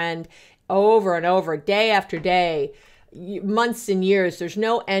boyfriend over and over, day after day, months and years, there's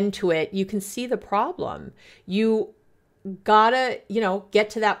no end to it. You can see the problem. You gotta, get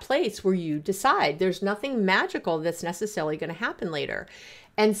to that place where you decide. There's nothing magical that's necessarily going to happen later.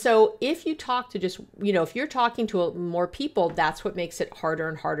 And so if you talk to just, if you're talking to more people, that's what makes it harder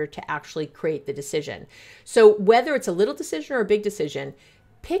and harder to actually create the decision. So whether it's a little decision or a big decision,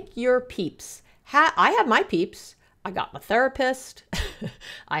 pick your peeps. I have my peeps. I got my therapist.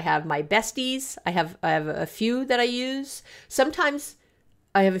 I have my besties. I have a few that I use. Sometimes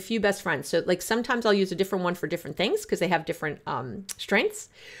I have a few best friends. So sometimes I'll use a different one for different things because they have different strengths.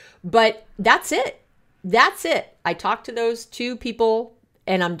 But that's it. That's it. I talk to those 2 people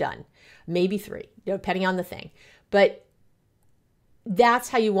and I'm done. Maybe 3, depending on the thing. But that's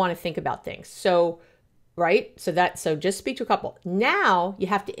how you want to think about things. So, right? So just speak to a couple. Now you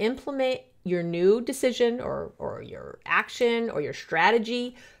have to implement your new decision or your action or your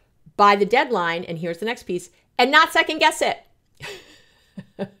strategy by the deadline. And here's the next piece. And not second guess it.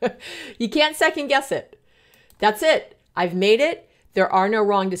 You can't second guess it. That's it. I've made it. There are no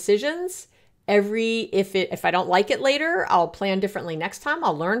wrong decisions. If I don't like it later, I'll plan differently next time.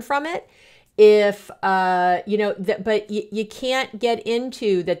 I'll learn from it. But you can't get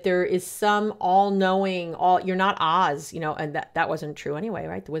into that there is some all-knowing, you're not Oz, and that wasn't true anyway,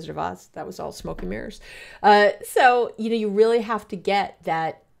 right? The Wizard of Oz, that was all smoke and mirrors. So, you really have to get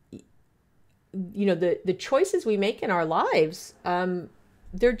that, the choices we make in our lives,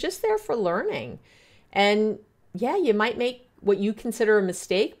 they're just there for learning. And yeah, you might make what you consider a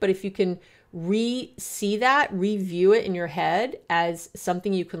mistake, but if you can see that, review it in your head as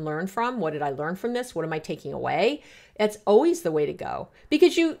something you can learn from. What did I learn from this? What am I taking away? That's always the way to go,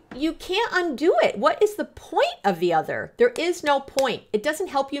 because you can't undo it. What is the point of the other? There is no point. It doesn't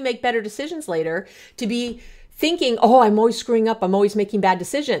help you make better decisions later to be thinking, oh, I'm always screwing up. I'm always making bad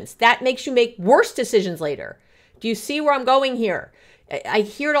decisions. That makes you make worse decisions later. Do you see where I'm going here? I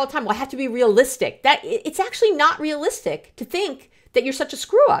hear it all the time. Well, I have to be realistic. It's actually not realistic to think that you're such a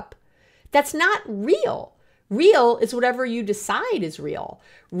screw up. That's not real. Real is whatever you decide is real.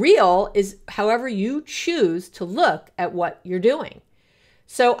 Real is however you choose to look at what you're doing.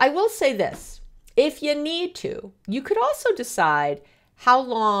 So I will say this, if you need to, you could also decide how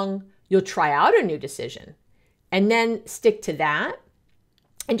long you'll try out a new decision and then stick to that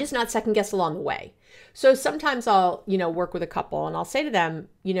and just not second guess along the way. So sometimes I'll, work with a couple and I'll say to them,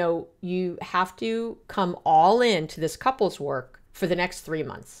 you have to come all into this couple's work for the next 3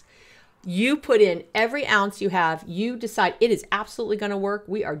 months. You put in every ounce you have. You decide it is absolutely going to work.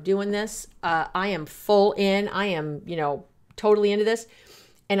 We are doing this. I am full in. I am, totally into this.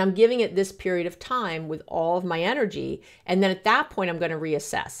 And I'm giving it this period of time with all of my energy. And then at that point, I'm going to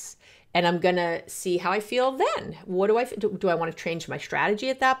reassess. And I'm going to see how I feel then. What do I want to change my strategy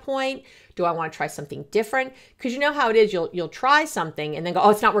at that point? Do I want to try something different? Because you know how it is. You'll try something and then go, oh,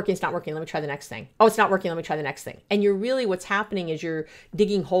 it's not working. It's not working. Let me try the next thing. Oh, it's not working. Let me try the next thing. And you're really, what's happening is you're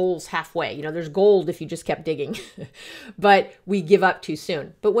digging holes halfway. There's gold if you just kept digging, but we give up too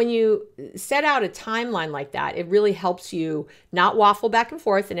soon. But when you set out a timeline like that, it really helps you not waffle back and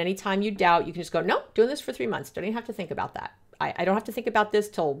forth. And anytime you doubt, you can just go, nope, doing this for 3 months. Don't even have to think about that. I don't have to think about this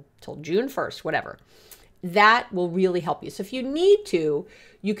till June 1st, whatever. That will really help you. So if you need to,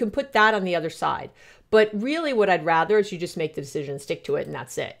 you can put that on the other side. But really what I'd rather is you just make the decision, stick to it, and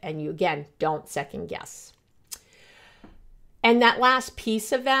that's it. And you, again, don't second guess. And that last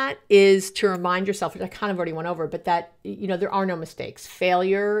piece of that is to remind yourself, which I kind of already went over, but that, there are no mistakes.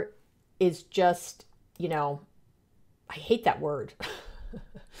 Failure is just, I hate that word.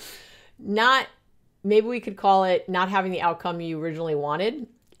 Maybe we could call it not having the outcome you originally wanted.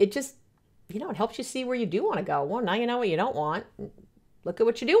 It just, it helps you see where you do want to go. Well, now you know what you don't want. Look at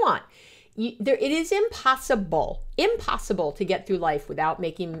what you do want. It is impossible to get through life without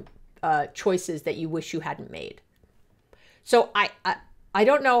making choices that you wish you hadn't made. So I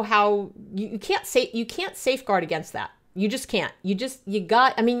don't know how you can't safeguard against that. You just can't. You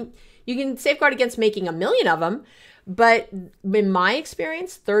can safeguard against making a million of them, but in my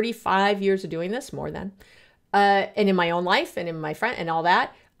experience, 35 years of doing this, more than, and in my own life and in my friend and all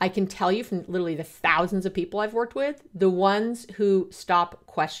that, I can tell you from literally the thousands of people I've worked with, the ones who stop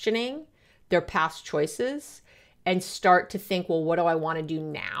questioning their past choices and start to think, well, what do I want to do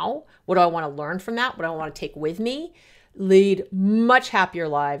now? What do I want to learn from that? What do I want to take with me? Lead much happier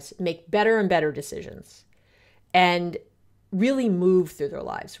lives, make better and better decisions, and really move through their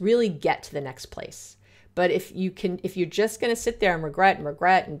lives, really get to the next place. But if you're just going to sit there and regret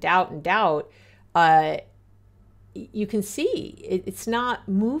and doubt, you can see it's not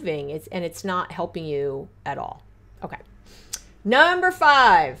moving. It's not helping you at all. Okay. Number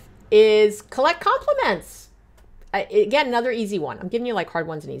 5 is collect compliments. Again, another easy one. I'm giving you like hard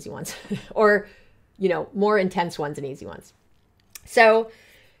ones and easy ones, or more intense ones and easy ones. So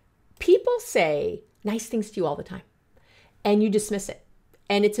people say nice things to you all the time and you dismiss it.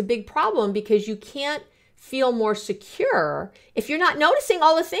 And it's a big problem because you can't feel more secure if you're not noticing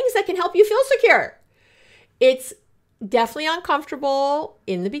all the things that can help you feel secure. It's definitely uncomfortable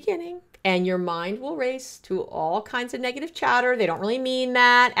in the beginning, and your mind will race to all kinds of negative chatter. They don't really mean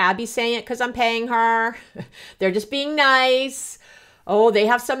that. Abby's saying it because I'm paying her. They're just being nice. Oh, they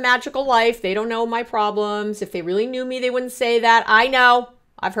have some magical life. They don't know my problems. If they really knew me, they wouldn't say that. I know.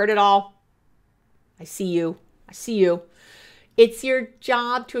 I've heard it all. I see you. It's your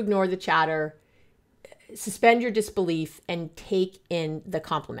job to ignore the chatter, suspend your disbelief, and take in the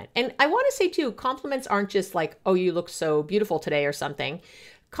compliment. And I want to say too, compliments aren't just like, oh, you look so beautiful today or something.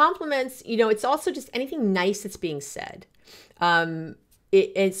 Compliments, it's also just anything nice that's being said. And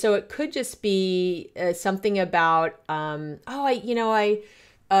so it could just be something about, I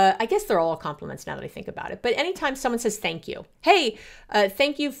guess they're all compliments now that I think about it. But anytime someone says thank you, hey,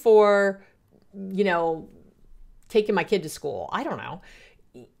 thank you for, taking my kid to school. I don't know.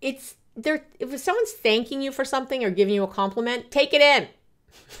 If someone's thanking you for something or giving you a compliment, take it in.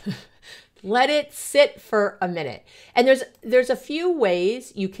 Let it sit for a minute. And there's a few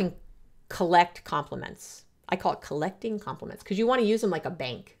ways you can collect compliments. I call it collecting compliments because you want to use them like a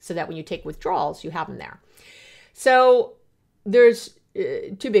bank so that when you take withdrawals, you have them there. So there's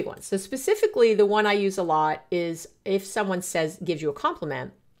 2 big ones. So specifically, the one I use a lot is if someone gives you a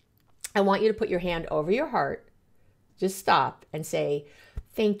compliment, I want you to put your hand over your heart, just stop and say,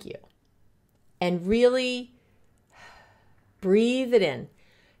 thank you. And really breathe it in.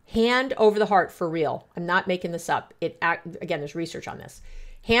 Hand over the heart for real. I'm not making this up. Again, there's research on this.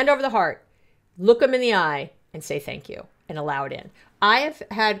 Hand over the heart, look them in the eye and say thank you and allow it in. I have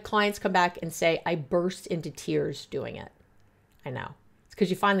had clients come back and say, I burst into tears doing it. I know. It's because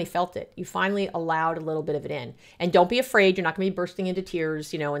you finally felt it. You finally allowed a little bit of it in. And don't be afraid. You're not going to be bursting into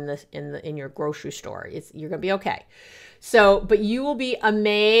tears, in your grocery store. You're going to be okay. So, but you will be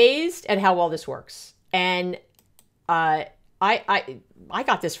amazed at how well this works. And I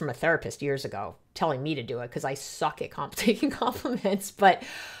got this from a therapist years ago telling me to do it because I suck at taking compliments, but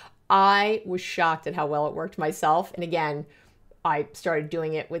I was shocked at how well it worked myself. And again, I started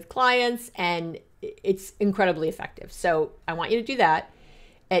doing it with clients and it's incredibly effective. So I want you to do that.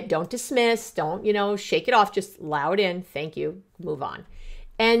 And don't dismiss, don't, shake it off, just allow it in. Thank you. Move on.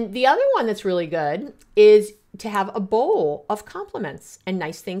 And the other one that's really good is to have a bowl of compliments and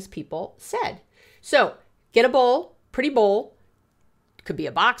nice things people said. So get a bowl, pretty bowl. It could be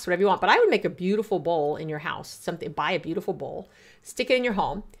a box, whatever you want, but I would make a beautiful bowl in your house. Buy a beautiful bowl, stick it in your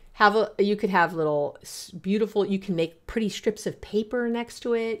home. You could have little beautiful, you can make pretty strips of paper next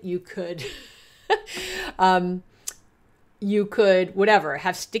to it. You could, whatever,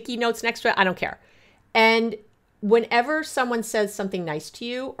 have sticky notes next to it. I don't care. And whenever someone says something nice to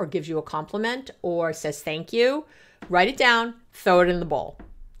you or gives you a compliment or says thank you, write it down, throw it in the bowl.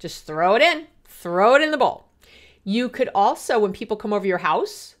 Just throw it in the bowl. You could also, when people come over your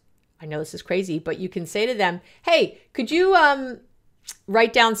house, I know this is crazy, but you can say to them, hey, could you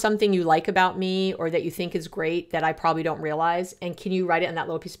write down something you like about me or that you think is great that I probably don't realize? And can you write it on that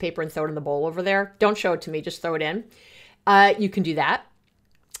little piece of paper and throw it in the bowl over there? Don't show it to me, just throw it in. You can do that.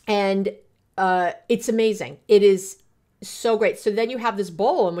 And it's amazing. It is so great. So then you have this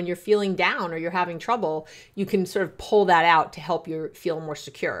bowl, and when you're feeling down or you're having trouble, you can sort of pull that out to help you feel more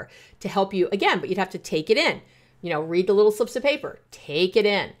secure, to help you again, but you'd have to take it in, read the little slips of paper, take it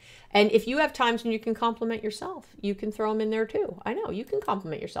in. And if you have times when you can compliment yourself, you can throw them in there too. I know you can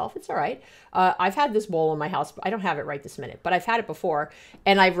compliment yourself. It's all right. I've had this bowl in my house, but I don't have it right this minute, but I've had it before.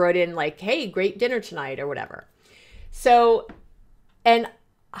 And I've wrote in like, hey, great dinner tonight or whatever. So, and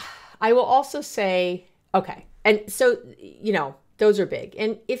I will also say, okay. And so, those are big.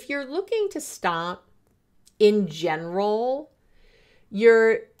 And if you're looking to stop in general,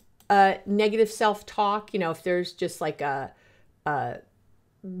 your negative self-talk, if there's just like a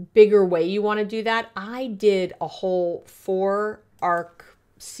bigger way you want to do that, I did a whole 4-arc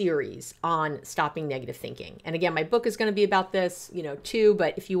series on stopping negative thinking. And again, my book is going to be about this, too,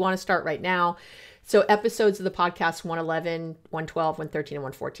 but if you want to start right now, so episodes of the podcast 111, 112, 113, and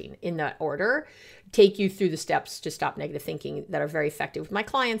 114 in that order take you through the steps to stop negative thinking that are very effective with my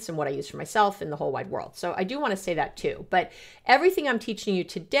clients and what I use for myself and the whole wide world. So I do want to say that too. But everything I'm teaching you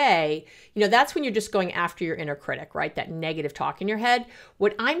today, that's when you're just going after your inner critic, right? That negative talk in your head.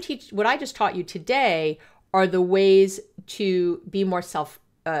 What I just taught you today are the ways to be more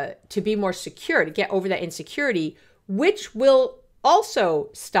to be more secure, to get over that insecurity, which will also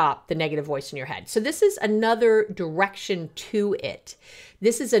stop the negative voice in your head. So this is another direction to it.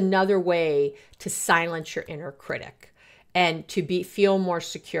 This is another way to silence your inner critic and to feel more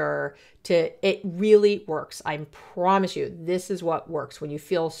secure. It really works. I promise you, this is what works. When you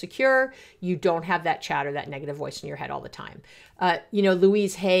feel secure, you don't have that chatter, that negative voice in your head all the time.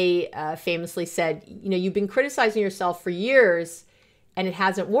 Louise Hay famously said, you've been criticizing yourself for years and it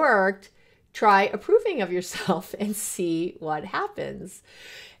hasn't worked. Try approving of yourself and see what happens.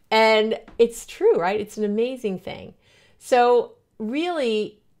 And it's true, right? It's an amazing thing. So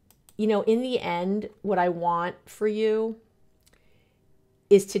really, in the end, what I want for you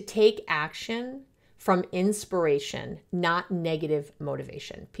is to take action from inspiration, not negative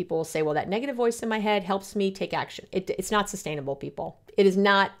motivation. People will say, well, that negative voice in my head helps me take action. It's not sustainable, people. It is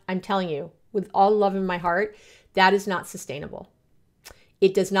not, I'm telling you, with all love in my heart, that is not sustainable.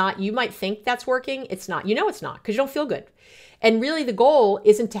 It does not, you might think that's working. It's not, it's not, because you don't feel good. And really the goal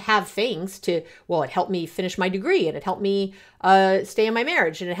isn't to have things it helped me finish my degree and it helped me stay in my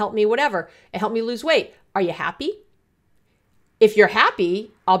marriage and it helped me whatever. It helped me lose weight. Are you happy? If you're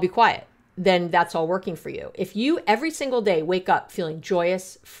happy, I'll be quiet. Then that's all working for you. If you every single day wake up feeling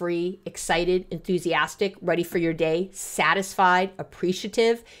joyous, free, excited, enthusiastic, ready for your day, satisfied,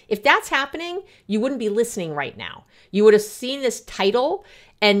 appreciative, if that's happening, you wouldn't be listening right now. You would have seen this title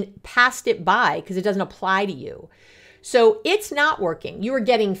and passed it by because it doesn't apply to you. So it's not working. You are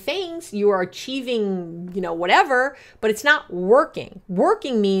getting things, you are achieving, whatever, but it's not working.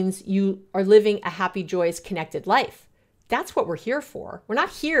 Working means you are living a happy, joyous, connected life. That's what we're here for. We're not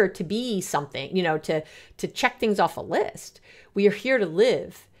here to be something, to check things off a list. We are here to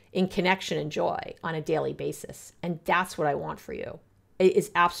live in connection and joy on a daily basis. And that's what I want for you. It is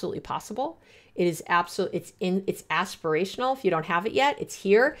absolutely possible. It's aspirational. If you don't have it yet, it's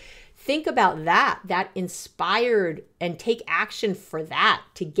here. Think about that inspired, and take action for that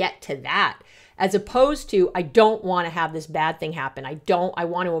to get to that. As opposed to, I don't want to have this bad thing happen. I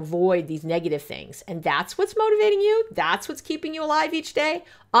want to avoid these negative things. And that's what's motivating you. That's what's keeping you alive each day.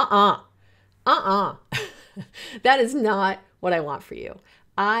 That is not what I want for you.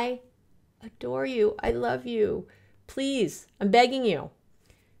 I adore you. I love you. Please, I'm begging you.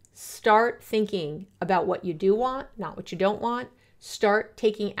 Start thinking about what you do want, not what you don't want. Start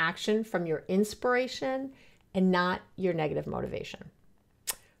taking action from your inspiration and not your negative motivation.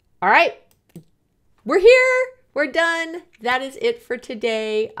 All right. We're here. We're done. That is it for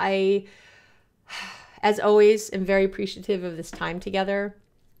today. I, as always, am very appreciative of this time together.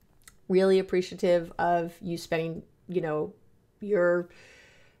 Really appreciative of you spending, your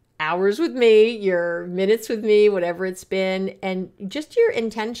hours with me, your minutes with me, whatever it's been, and just your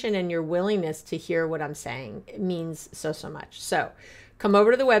intention and your willingness to hear what I'm saying. It means so, so much. So come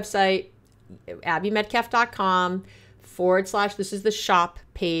over to the website, abbymedcalf.com/ this is the shop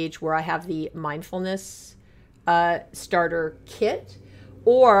page where I have the mindfulness starter kit,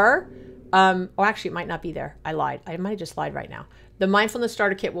 or actually it might not be there. I lied. I might have just lied right now. The mindfulness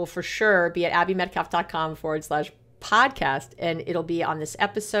starter kit will for sure be at abbymedcalf.com/ podcast, and it'll be on this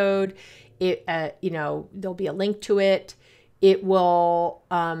episode. There'll be a link to it. It will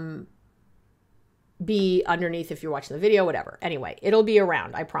be underneath if you're watching the video, whatever. Anyway, it'll be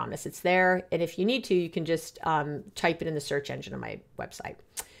around. I promise it's there. And if you need to, you can just type it in the search engine on my website.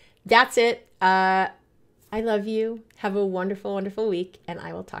 That's it. I love you. Have a wonderful, wonderful week, and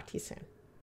I will talk to you soon.